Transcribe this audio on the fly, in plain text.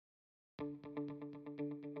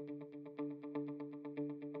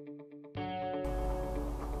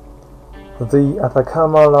The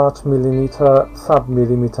Atacama Large Millimeter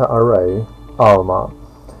Submillimeter Array, ALMA,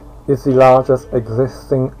 is the largest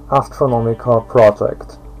existing astronomical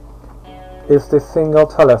project. It's the single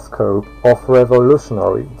telescope of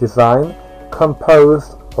revolutionary design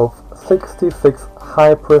composed of 66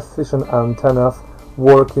 high-precision antennas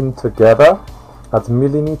working together at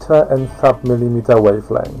millimeter and submillimeter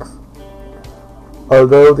wavelengths.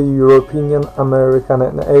 Although the European, American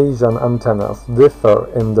and Asian antennas differ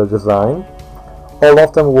in their design, all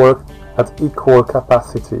of them work at equal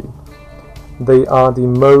capacity. They are the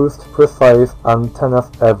most precise antennas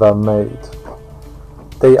ever made.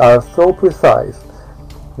 They are so precise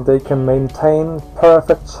they can maintain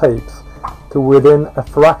perfect shapes to within a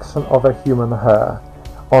fraction of a human hair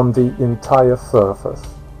on the entire surface.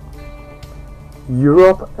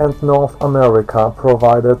 Europe and North America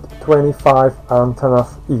provided 25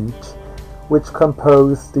 antennas each, which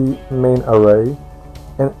compose the main array,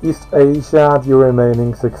 and East Asia the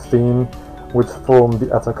remaining 16, which form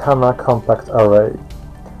the Atacama Compact Array.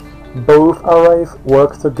 Both arrays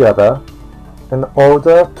work together in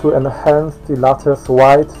order to enhance the latter's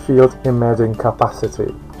wide field imaging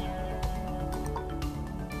capacity.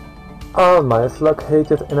 ALMA is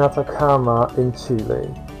located in Atacama in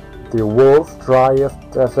Chile, the world's driest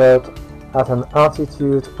desert, at an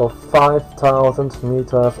altitude of 5,000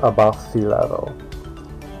 meters above sea level.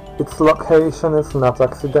 Its location is not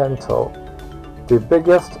accidental. The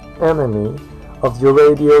biggest enemy of the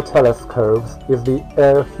radiotelescopes is the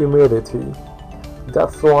air humidity.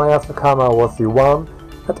 That's why Atacama was the one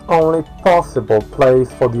and only possible place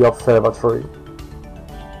for the observatory.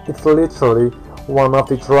 It's literally one of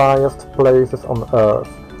the driest places on Earth,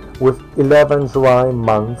 with 11 dry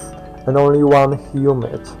months and only one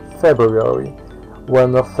humid, February,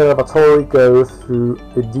 when the observatory goes through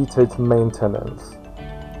a detailed maintenance.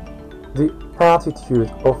 The altitude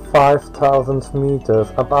of 5,000 meters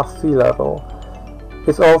above sea level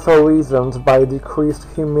is also reasoned by decreased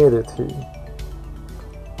humidity.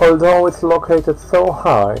 Although it's located so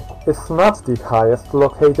high, it's not the highest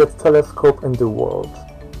located telescope in the world.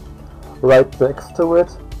 Right next to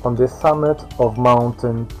it, on the summit of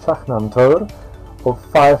Mountain Chajnantor, of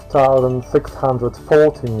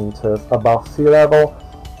 5,640 meters above sea level,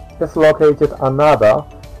 is located another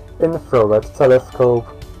infrared telescope,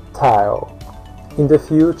 TAO. In the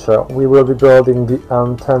future, we will be building the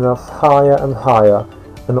antennas higher and higher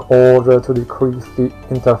in order to decrease the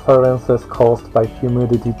interferences caused by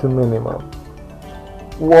humidity to minimum.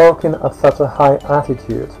 Working at such a high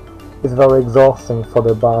altitude is very exhausting for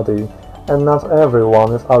the body, and not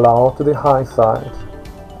everyone is allowed to the high side.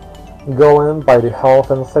 Going by the health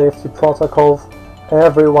and safety protocols,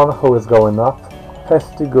 everyone who is going up has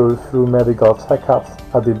to go through medical checkups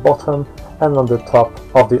at the bottom and on the top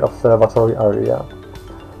of the observatory area.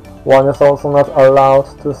 One is also not allowed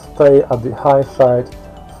to stay at the high side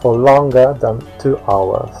for longer than 2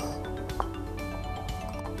 hours.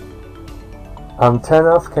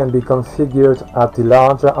 Antennas can be configured at the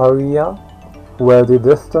larger area, where the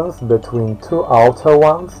distance between two outer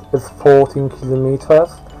ones is 14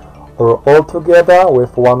 kilometers, or altogether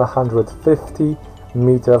with 150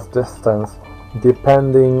 meters distance,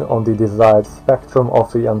 depending on the desired spectrum of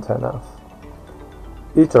the antennas.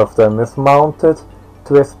 Each of them is mounted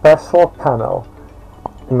to a special panel.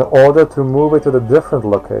 In order to move it to the different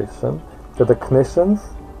location, the technicians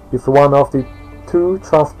use one of the 2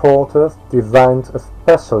 transporters designed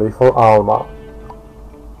especially for ALMA.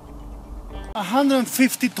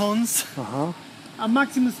 150 tons, a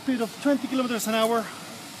maximum speed of 20 kilometers an hour.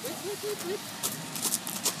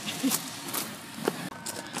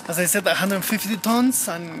 As I said, 150 tons,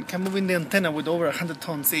 and can move in the antenna with over 100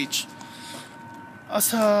 tons each.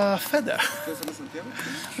 As a feather.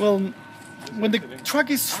 Well, when the truck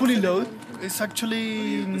is fully loaded, it's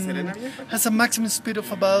actually has a maximum speed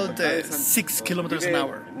of about 6 kilometers an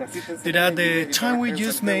hour. The time we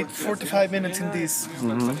just made 45 minutes in this,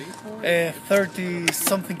 30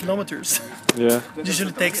 something kilometers. Yeah.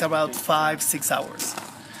 Usually takes about 5-6 hours.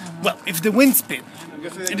 Well, if the wind speed,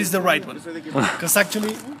 it is the right one, because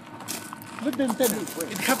actually, with the antenna,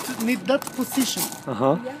 it have to need that position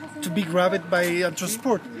to be grabbed by a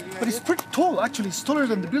transport. But it's pretty tall, actually, it's taller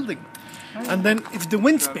than the building. And then, if the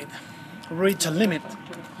wind speed reach a limit,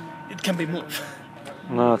 it can be moved.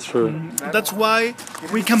 No, true. That's why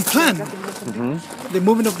we can plan the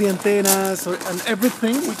movement of the antennas and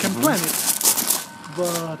everything. We can plan it,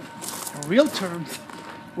 but in real terms,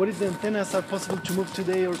 what if the antennas are possible to move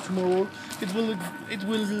today or tomorrow? It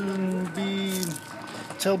will be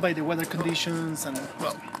told by the weather conditions, and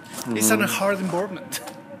well, it's a hard environment.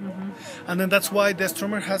 And then that's why the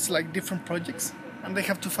astronomer has like different projects. and they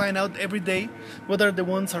have to find out every day whether the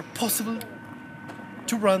ones are possible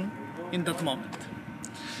to run in that moment.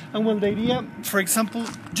 And well, the idea, for example,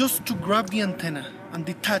 just to grab the antenna and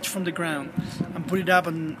detach from the ground and put it up,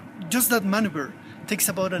 and just that maneuver takes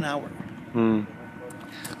about an hour.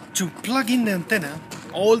 To plug in the antenna,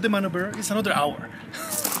 all the maneuver is another hour.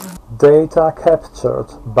 Data captured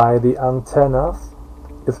by the antennas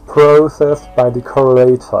is processed by the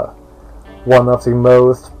correlator, one of the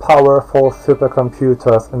most powerful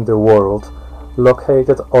supercomputers in the world,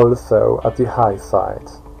 located also at the high side.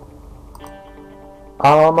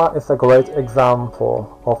 ALMA is a great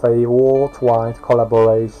example of a worldwide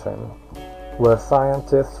collaboration, where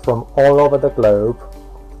scientists from all over the globe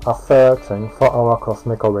are searching for our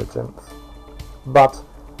cosmic origins. But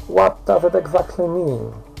what does it exactly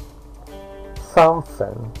mean?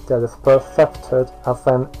 Something that is perceived as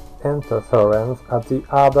an interference at the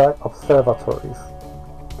other observatories,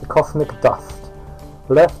 the cosmic dust,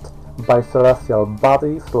 left by celestial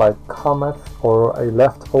bodies like comets or a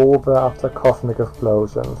leftover after cosmic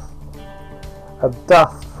explosions. A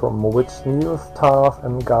dust from which new stars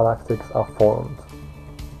and galactics are formed.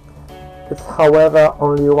 It's however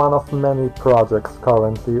only one of many projects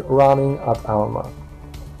currently running at ALMA.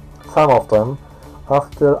 Some of them are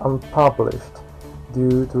still unpublished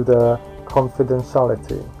due to their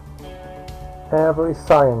confidentiality. Every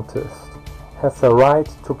scientist has a right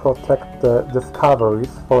to protect the discoveries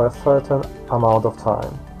for a certain amount of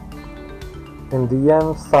time. In the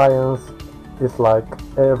end, science is like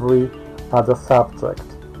every other subject,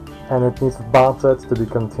 and it needs budget to be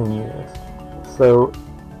continued. So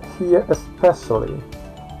here especially,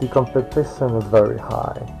 the competition is very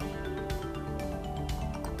high.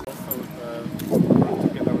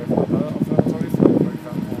 Together with other observatories, so for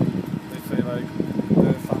example, they say like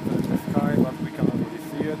there's something in the sky but we cannot really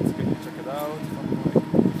see it, can you check it out?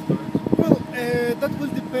 Well, that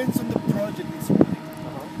will depend on the project it's running.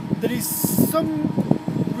 There is some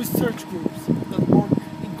research groups that work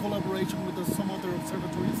in collaboration with some other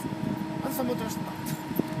observatories and some others not.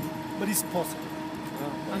 But it's possible.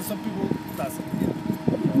 And some people doesn't.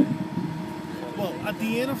 Well, at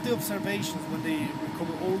the end of the observations, when they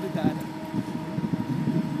recover all the data,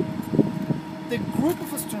 the group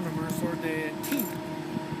of astronomers or the team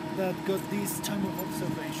that got this time of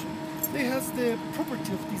observation, they has the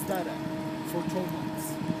property of this data for 12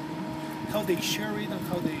 months. How they share it and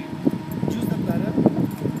how they use that data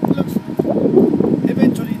looks like.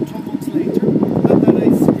 Eventually, 12 months later, that data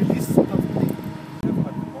is released publicly.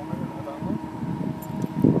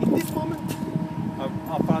 In this moment,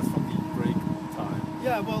 apart from the break time.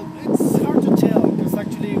 yeah, well, it's hard to tell because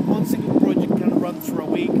actually one single project can run for a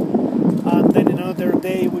week, and then another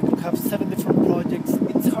day we could have 7 different projects.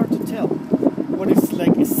 It's hard to tell what is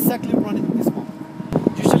like exactly running in this moment.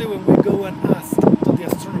 Usually, when we go and ask to the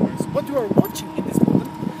astronomers what you are watching in this moment,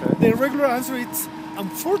 the regular answer is,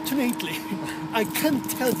 unfortunately, I can't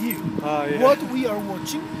tell you what we are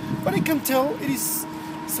watching, but I can tell it is.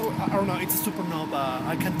 So I don't know, it's a supernova,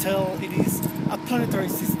 I can tell it is a planetary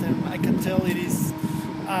system, I can tell it is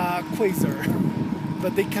a quasar,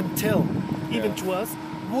 but they can tell, even to us,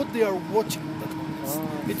 what they are watching at that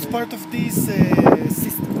moment. It's part of this system. I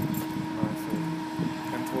see.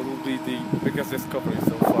 And what will be the biggest discovery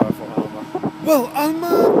so far for ALMA? Well,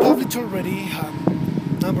 ALMA published already a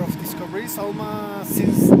number of discoveries, ALMA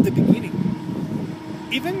since the beginning.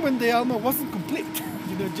 Even when the ALMA wasn't complete,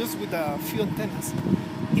 just with a few antennas.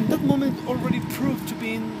 In that moment already proved to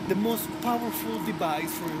be the most powerful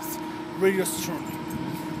device for radio astronomy.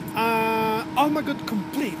 ALMA got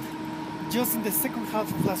complete just in the second half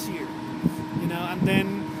of last year, and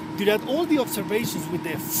then due to that, all the observations with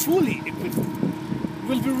the fully equipped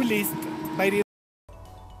will be released by the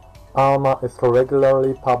ALMA is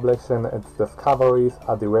regularly publishing its discoveries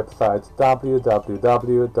at the website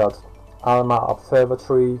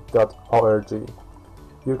www.almaobservatory.org.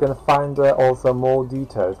 You can find there also more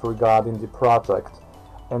details regarding the project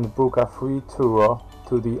and book a free tour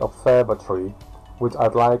to the observatory, which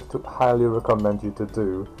I'd like to highly recommend you to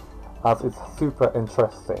do, as it's super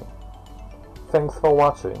interesting. Thanks for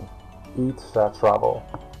watching. Eat, share, travel.